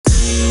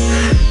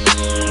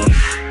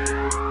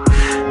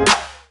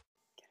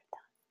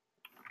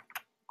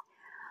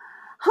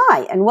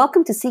Hi, and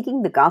welcome to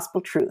Seeking the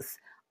Gospel Truth.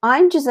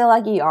 I'm Giselle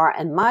Aguiar,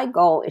 and my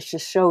goal is to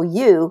show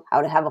you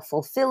how to have a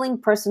fulfilling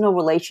personal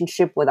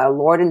relationship with our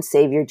Lord and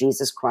Savior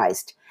Jesus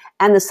Christ,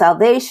 and the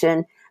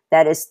salvation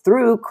that is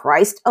through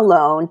Christ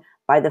alone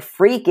by the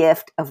free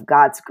gift of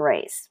God's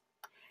grace.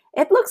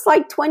 It looks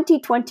like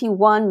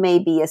 2021 may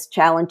be as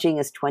challenging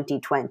as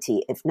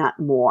 2020, if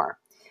not more.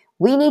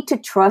 We need to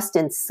trust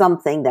in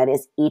something that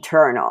is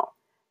eternal,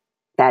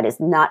 that is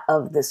not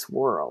of this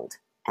world.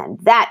 And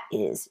that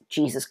is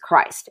Jesus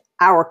Christ,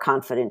 our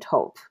confident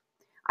hope.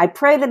 I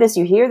pray that as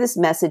you hear this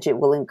message, it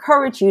will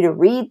encourage you to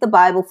read the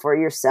Bible for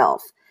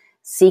yourself.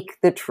 Seek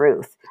the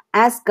truth.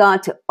 Ask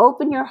God to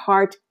open your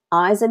heart,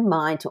 eyes, and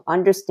mind to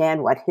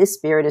understand what His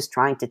Spirit is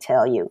trying to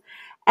tell you.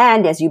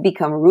 And as you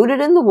become rooted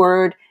in the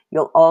Word,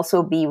 you'll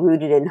also be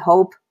rooted in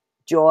hope,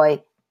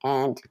 joy,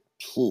 and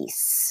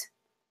peace.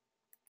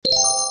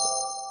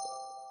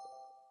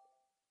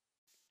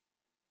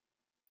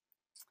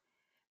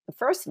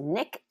 First,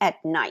 Nick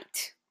at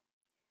night.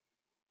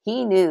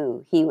 He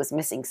knew he was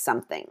missing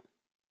something.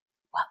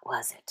 What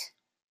was it?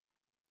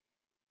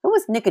 Who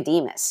was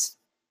Nicodemus?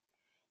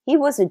 He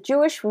was a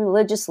Jewish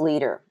religious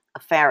leader, a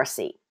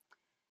Pharisee,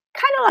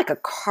 kind of like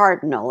a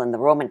cardinal in the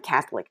Roman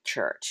Catholic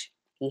Church.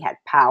 He had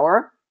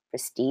power,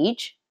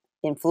 prestige,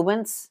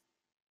 influence,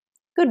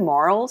 good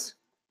morals,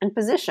 and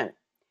position.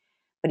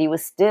 But he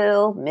was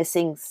still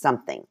missing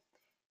something.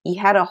 He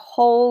had a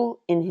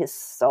hole in his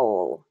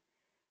soul.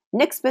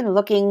 Nick's been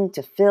looking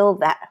to fill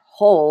that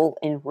hole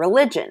in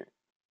religion,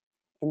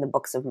 in the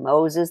books of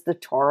Moses, the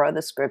Torah,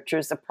 the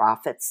scriptures, the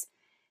prophets,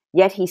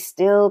 yet he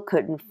still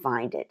couldn't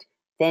find it.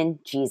 Then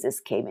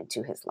Jesus came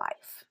into his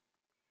life.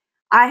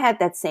 I had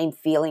that same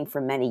feeling for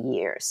many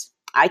years.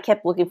 I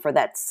kept looking for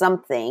that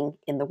something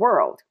in the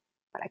world,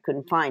 but I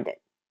couldn't find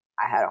it.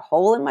 I had a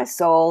hole in my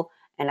soul,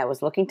 and I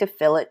was looking to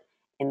fill it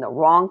in the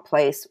wrong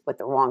place with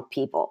the wrong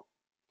people.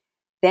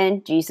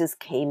 Then Jesus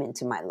came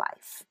into my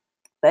life.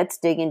 Let's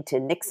dig into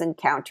Nick's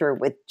encounter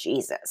with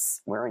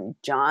Jesus. We're in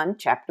John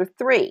chapter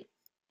 3.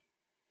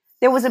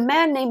 There was a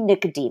man named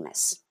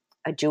Nicodemus,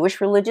 a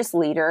Jewish religious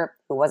leader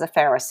who was a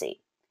Pharisee.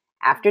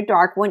 After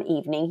dark one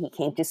evening, he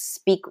came to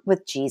speak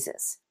with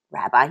Jesus.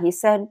 "Rabbi," he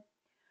said,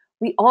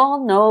 "we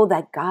all know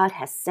that God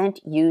has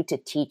sent you to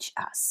teach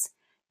us.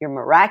 Your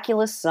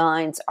miraculous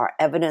signs are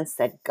evidence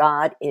that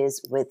God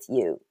is with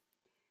you."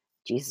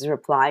 Jesus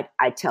replied,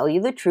 "I tell you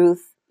the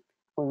truth,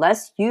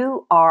 unless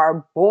you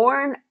are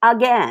born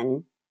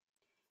again,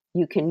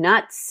 you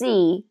cannot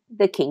see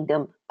the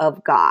kingdom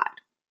of God."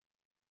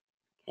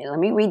 Okay, let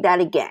me read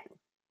that again.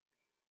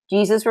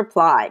 Jesus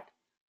replied,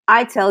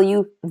 "I tell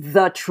you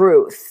the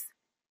truth."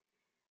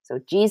 So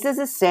Jesus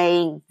is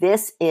saying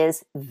this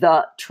is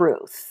the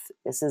truth.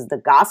 This is the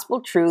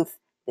gospel truth.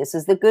 This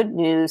is the good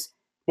news.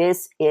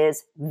 This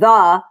is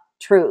the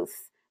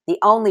truth, the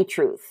only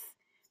truth.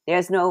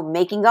 There's no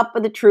making up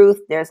of the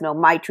truth. There's no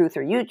my truth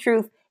or you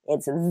truth.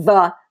 It's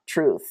the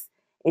truth.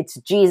 It's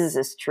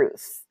Jesus's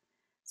truth.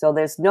 So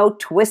there's no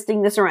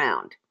twisting this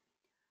around.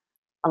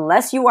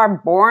 Unless you are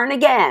born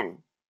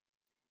again,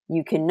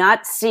 you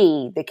cannot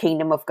see the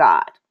kingdom of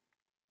God.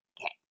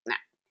 Okay, now,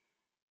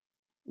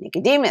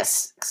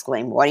 Nicodemus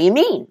exclaimed, "What do you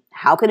mean?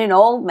 How can an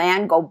old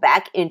man go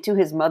back into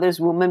his mother's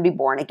womb and be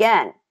born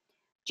again?"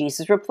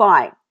 Jesus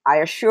replied, "I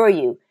assure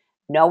you,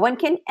 no one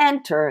can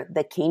enter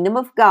the kingdom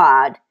of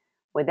God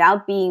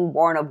without being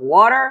born of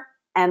water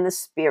and the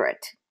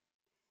Spirit.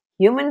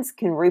 Humans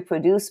can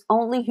reproduce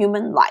only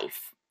human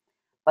life,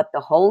 but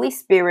the Holy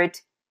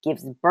Spirit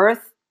gives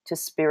birth to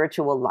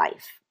spiritual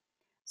life.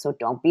 So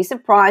don't be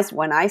surprised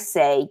when I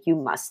say you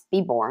must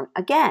be born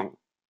again.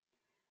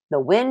 The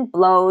wind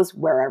blows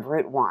wherever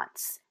it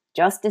wants,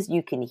 just as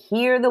you can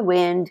hear the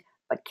wind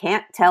but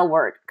can't tell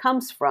where it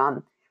comes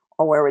from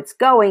or where it's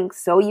going,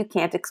 so you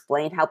can't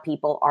explain how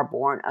people are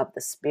born of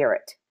the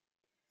Spirit."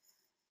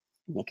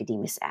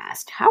 Nicodemus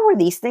asked, "How are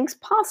these things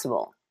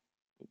possible?"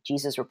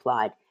 Jesus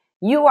replied,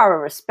 "You are a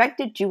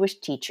respected Jewish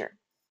teacher,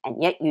 and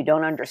yet you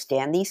don't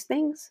understand these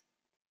things?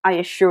 I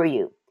assure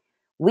you,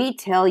 we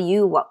tell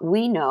you what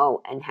we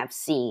know and have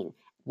seen,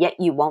 yet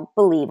you won't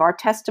believe our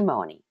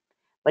testimony.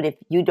 But if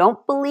you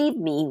don't believe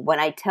me when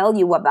I tell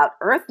you about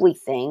earthly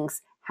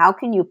things, how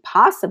can you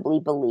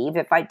possibly believe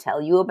if I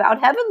tell you about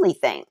heavenly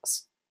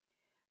things?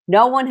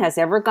 No one has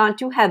ever gone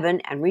to heaven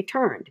and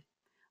returned,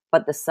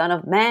 but the Son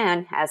of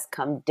Man has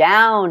come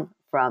down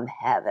from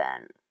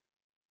heaven.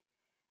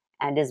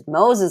 And as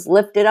Moses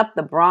lifted up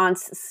the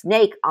bronze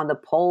snake on the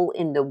pole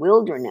in the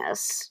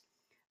wilderness,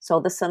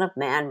 so the Son of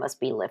Man must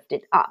be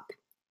lifted up,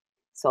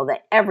 so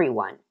that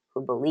everyone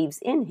who believes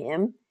in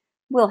him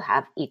will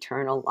have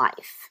eternal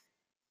life."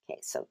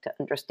 Okay, so to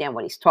understand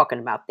what he's talking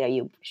about there,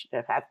 you should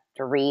have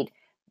to read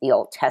the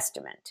Old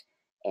Testament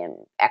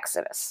in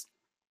Exodus.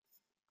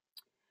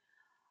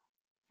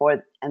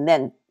 And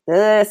then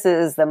this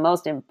is the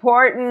most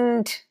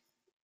important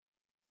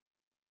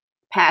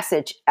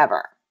passage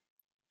ever.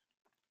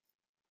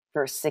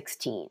 Verse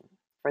 16.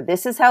 "For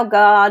this is how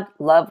God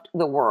loved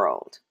the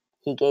world.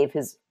 He gave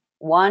his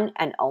one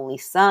and only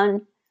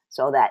Son,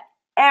 so that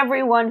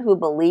everyone who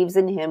believes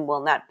in him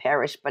will not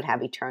perish but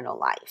have eternal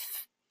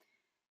life.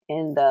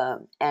 In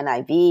the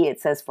NIV, it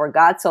says, "For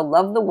God so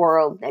loved the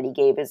world that he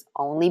gave his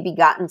only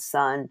begotten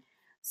Son,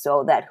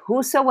 so that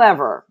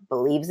whosoever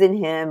believes in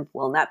him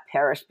will not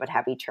perish but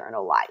have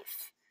eternal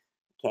life."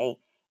 Okay?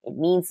 It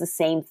means the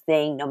same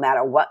thing no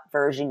matter what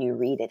version you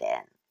read it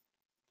in.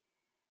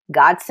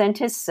 God sent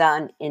his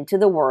Son into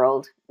the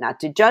world, not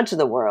to judge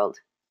the world,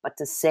 but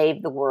to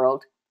save the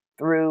world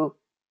through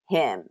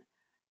him.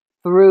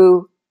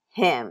 Through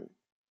him.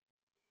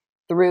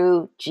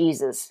 Through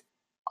Jesus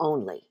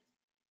only.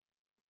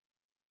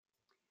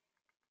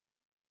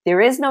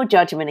 There is no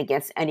judgment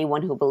against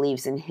anyone who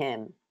believes in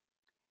him,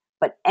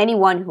 but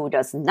anyone who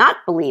does not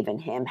believe in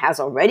him has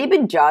already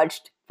been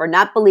judged for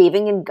not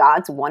believing in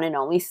God's one and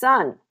only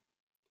Son.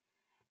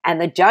 And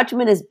the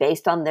judgment is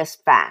based on this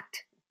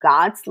fact: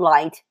 God's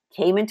light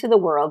came into the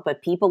world,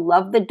 but people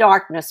loved the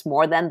darkness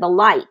more than the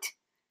light,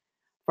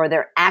 for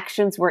their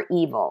actions were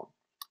evil.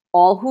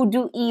 All who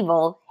do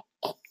evil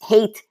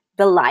hate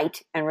the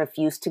light and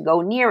refuse to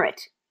go near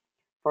it,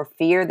 for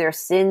fear their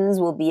sins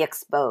will be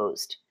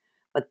exposed.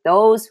 But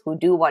those who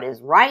do what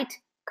is right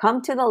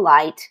come to the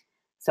light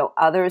so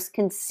others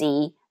can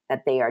see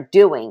that they are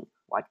doing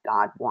what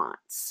God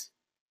wants.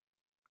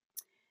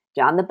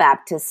 John the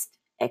Baptist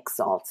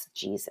exalts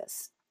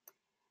Jesus.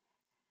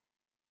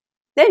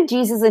 Then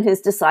Jesus and his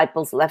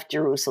disciples left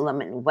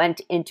Jerusalem and went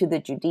into the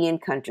Judean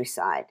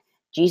countryside.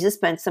 Jesus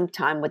spent some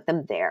time with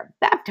them there,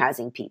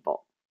 baptizing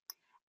people.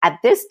 At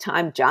this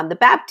time, John the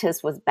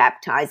Baptist was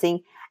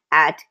baptizing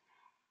at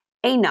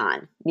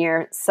Aenon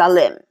near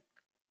Salim,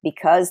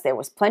 because there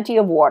was plenty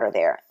of water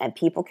there, and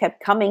people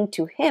kept coming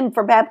to him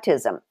for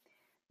baptism.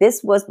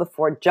 This was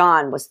before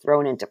John was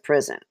thrown into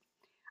prison.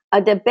 A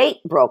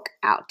debate broke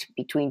out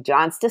between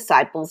John's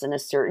disciples and a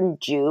certain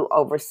Jew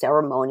over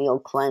ceremonial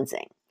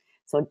cleansing.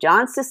 So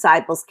John's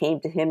disciples came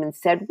to him and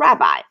said,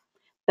 "Rabbi,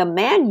 the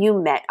man you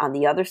met on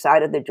the other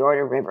side of the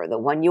Jordan River, the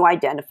one you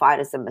identified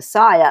as the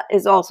Messiah,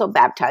 is also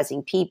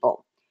baptizing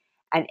people,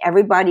 and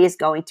everybody is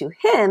going to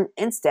him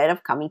instead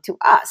of coming to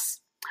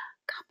us."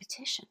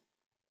 Competition.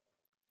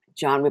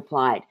 John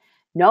replied,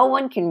 "No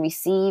one can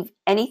receive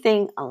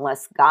anything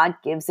unless God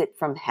gives it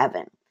from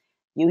heaven.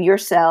 You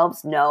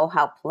yourselves know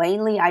how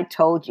plainly I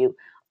told you,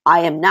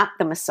 I am not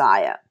the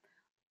Messiah.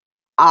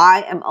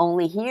 I am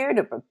only here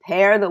to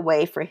prepare the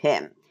way for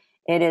him.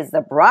 It is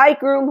the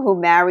bridegroom who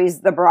marries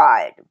the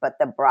bride, but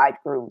the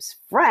bridegroom's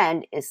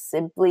friend is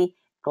simply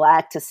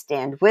glad to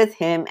stand with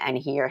him and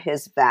hear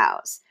his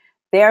vows.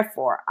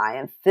 Therefore, I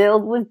am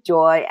filled with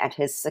joy at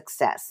his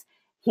success.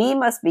 He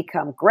must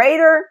become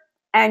greater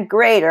and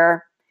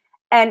greater,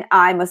 and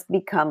I must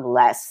become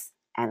less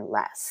and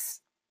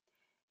less.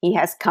 He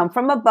has come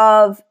from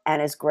above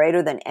and is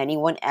greater than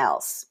anyone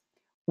else.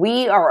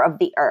 We are of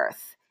the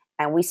earth,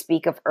 and we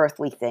speak of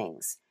earthly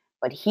things,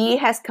 but he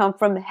has come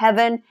from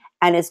heaven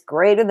and is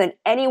greater than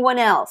anyone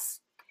else.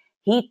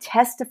 He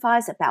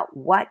testifies about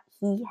what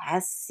he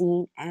has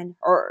seen and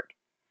heard,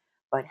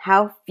 but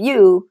how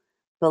few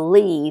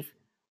believe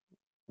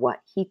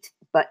what he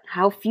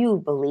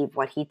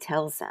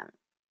tells them.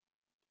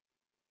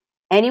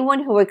 Anyone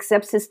who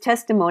accepts his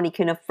testimony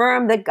can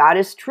affirm that God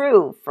is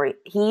true, for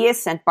he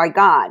is sent by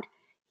God.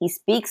 He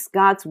speaks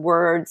God's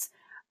words,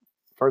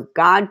 for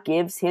God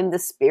gives him the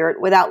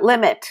Spirit without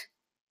limit."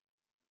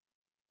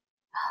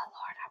 Oh,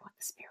 Lord, I want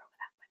the Spirit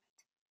without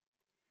limit.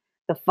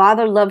 "The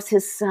Father loves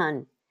his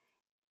Son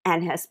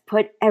and has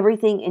put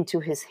everything into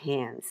his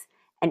hands.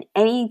 And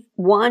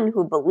anyone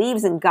who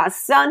believes in God's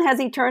Son has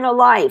eternal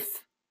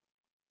life.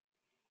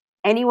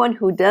 Anyone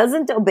who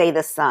doesn't obey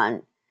the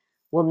Son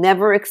will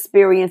never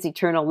experience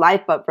eternal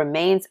life, but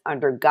remains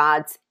under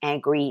God's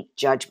angry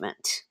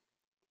judgment."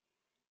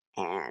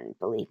 And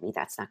believe me,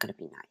 that's not going to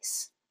be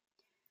nice.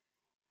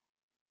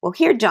 Well,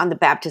 here John the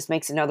Baptist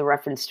makes another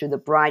reference to the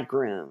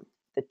bridegroom.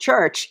 The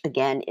church,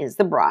 again, is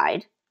the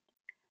bride.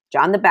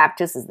 John the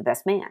Baptist is the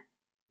best man.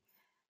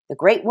 The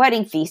great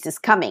wedding feast is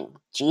coming.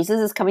 Jesus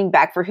is coming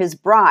back for his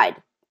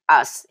bride,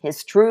 us,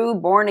 his true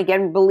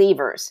born-again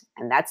believers.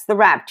 And that's the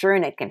rapture,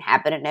 and it can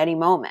happen at any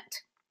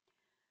moment.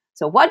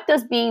 So what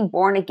does being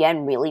born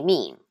again really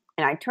mean?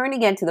 And I turn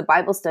again to the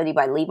Bible study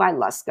by Levi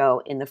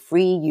Lusko in the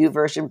free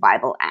YouVersion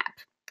Bible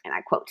app. And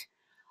I quote,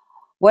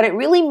 "What it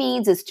really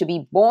means is to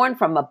be born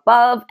from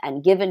above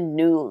and given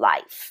new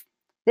life.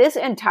 This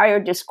entire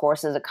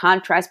discourse is a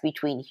contrast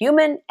between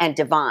human and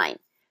divine,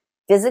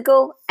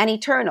 physical and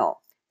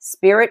eternal,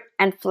 spirit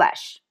and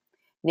flesh.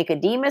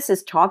 Nicodemus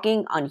is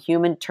talking on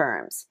human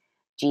terms,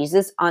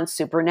 Jesus on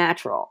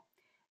supernatural.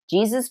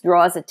 Jesus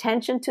draws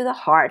attention to the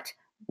heart,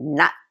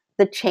 not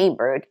the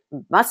chambered,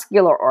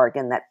 muscular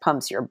organ that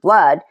pumps your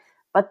blood,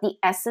 but the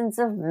essence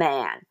of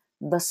man,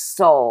 the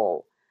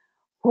soul,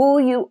 who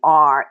you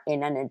are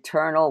in an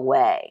eternal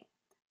way,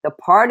 the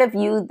part of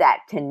you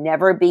that can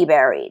never be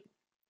buried.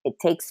 It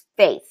takes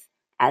faith,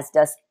 as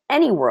does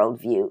any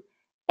worldview,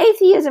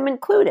 atheism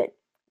included.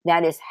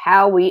 That is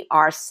how we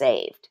are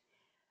saved.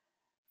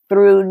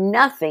 Through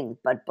nothing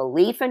but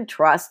belief and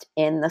trust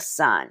in the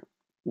Son.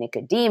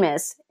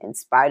 Nicodemus, in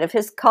spite of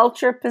his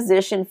culture,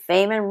 position,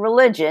 fame, and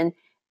religion,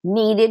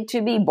 needed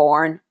to be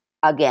born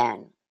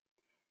again.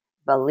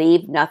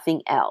 Believe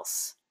nothing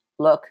else.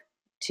 Look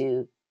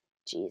to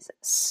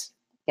Jesus.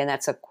 And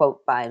that's a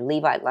quote by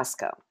Levi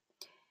Lusko.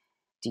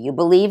 Do you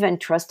believe and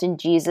trust in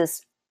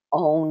Jesus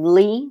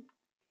only?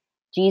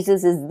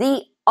 Jesus is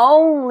the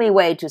only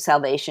way to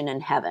salvation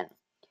in heaven.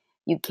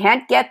 You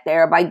can't get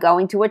there by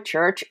going to a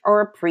church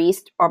or a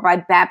priest or by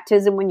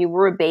baptism when you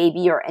were a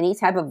baby or any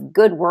type of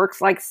good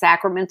works like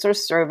sacraments or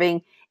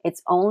serving.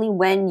 It's only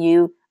when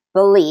you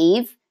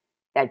believe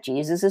that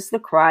Jesus is the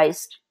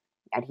Christ,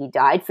 that he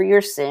died for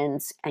your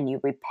sins, and you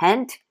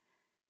repent,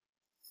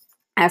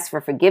 ask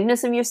for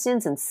forgiveness of your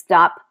sins, and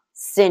stop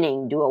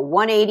sinning. Do a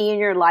 180 in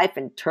your life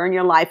and turn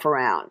your life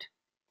around.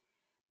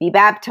 Be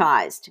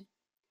baptized.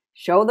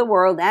 Show the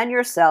world and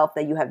yourself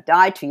that you have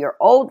died to your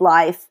old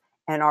life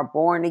and are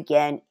born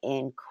again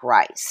in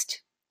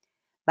Christ.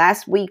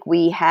 Last week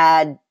we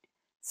had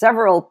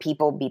several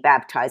people be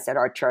baptized at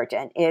our church,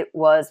 and it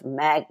was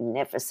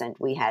magnificent.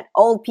 We had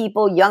old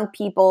people, young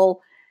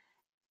people.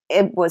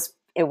 It was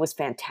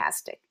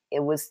fantastic. It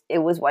was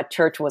what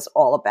church was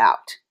all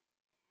about.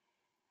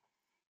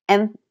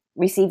 And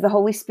receive the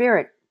Holy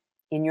Spirit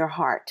in your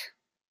heart.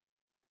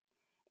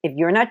 If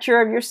you're not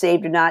sure if you're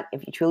saved or not,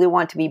 if you truly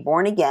want to be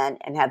born again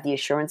and have the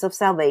assurance of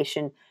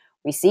salvation,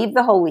 receive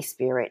the Holy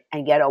Spirit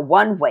and get a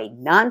one-way,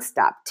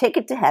 non-stop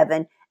ticket to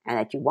heaven, and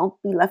that you won't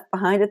be left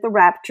behind at the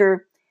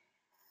rapture.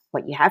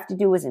 What you have to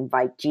do is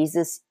invite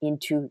Jesus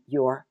into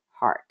your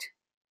heart.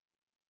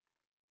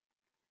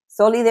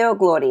 Soli Deo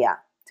Gloria.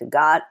 To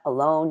God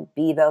alone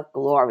be the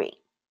glory.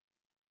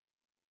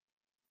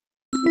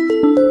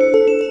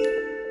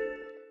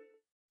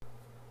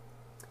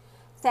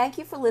 Thank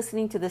you for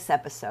listening to this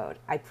episode.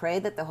 I pray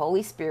that the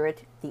Holy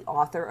Spirit, the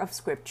author of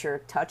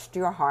Scripture, touched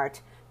your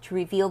heart to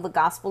reveal the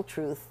gospel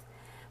truth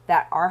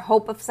that our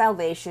hope of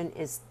salvation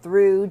is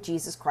through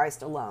Jesus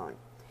Christ alone.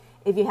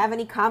 If you have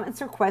any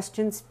comments or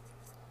questions,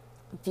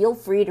 feel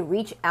free to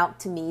reach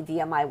out to me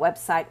via my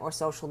website or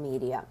social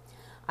media.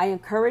 I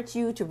encourage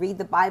you to read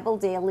the Bible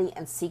daily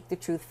and seek the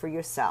truth for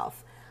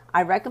yourself.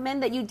 I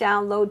recommend that you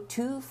download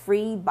 2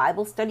 free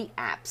Bible study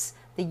apps,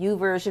 the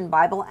YouVersion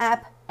Bible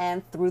app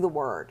and Through the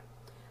Word.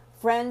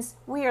 Friends,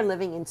 we are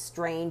living in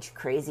strange,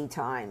 crazy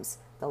times,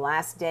 the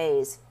last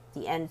days,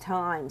 the end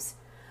times.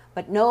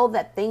 But know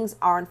that things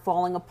aren't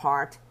falling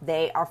apart,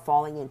 they are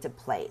falling into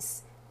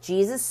place.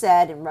 Jesus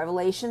said in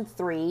Revelation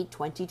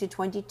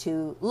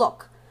 3:20-22,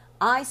 "Look,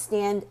 I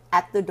stand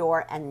at the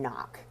door and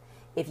knock.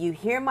 If you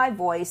hear my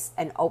voice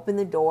and open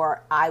the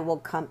door, I will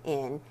come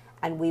in,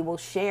 and we will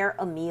share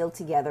a meal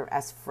together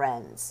as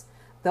friends.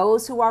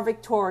 Those who are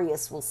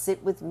victorious will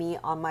sit with me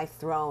on my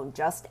throne,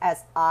 just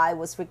as I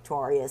was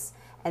victorious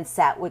and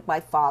sat with my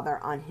Father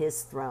on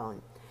his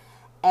throne."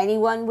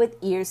 Anyone with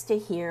ears to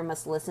hear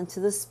must listen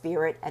to the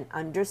Spirit and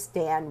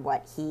understand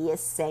what he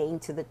is saying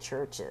to the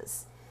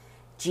churches.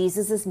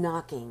 Jesus is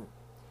knocking.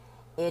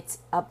 It's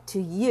up to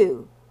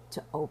you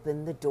to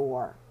open the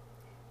door.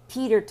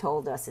 Peter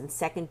told us in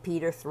 2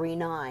 Peter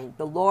 3:9,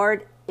 the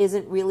Lord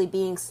isn't really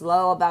being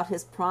slow about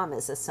his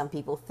promise, as some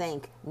people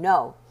think.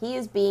 No, he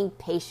is being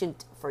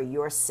patient for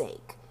your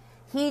sake.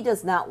 He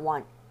does not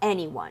want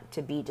anyone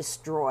to be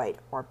destroyed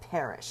or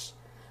perish,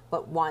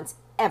 but wants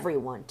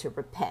everyone to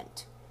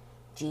repent.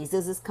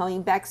 Jesus is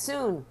coming back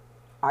soon.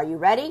 Are you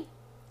ready?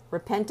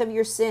 Repent of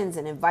your sins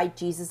and invite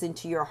Jesus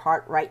into your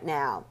heart right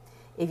now.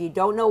 If you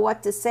don't know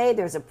what to say,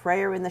 there's a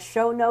prayer in the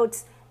show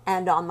notes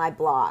and on my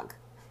blog.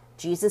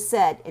 Jesus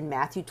said in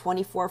Matthew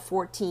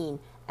 24:14,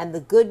 "And the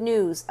good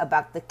news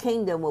about the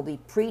kingdom will be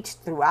preached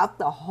throughout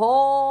the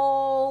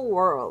whole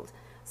world,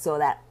 so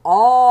that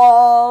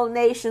all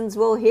nations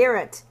will hear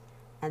it,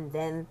 and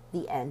then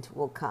the end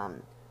will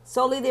come."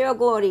 Soli Deo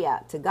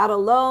Gloria. To God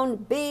alone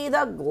be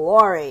the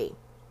glory.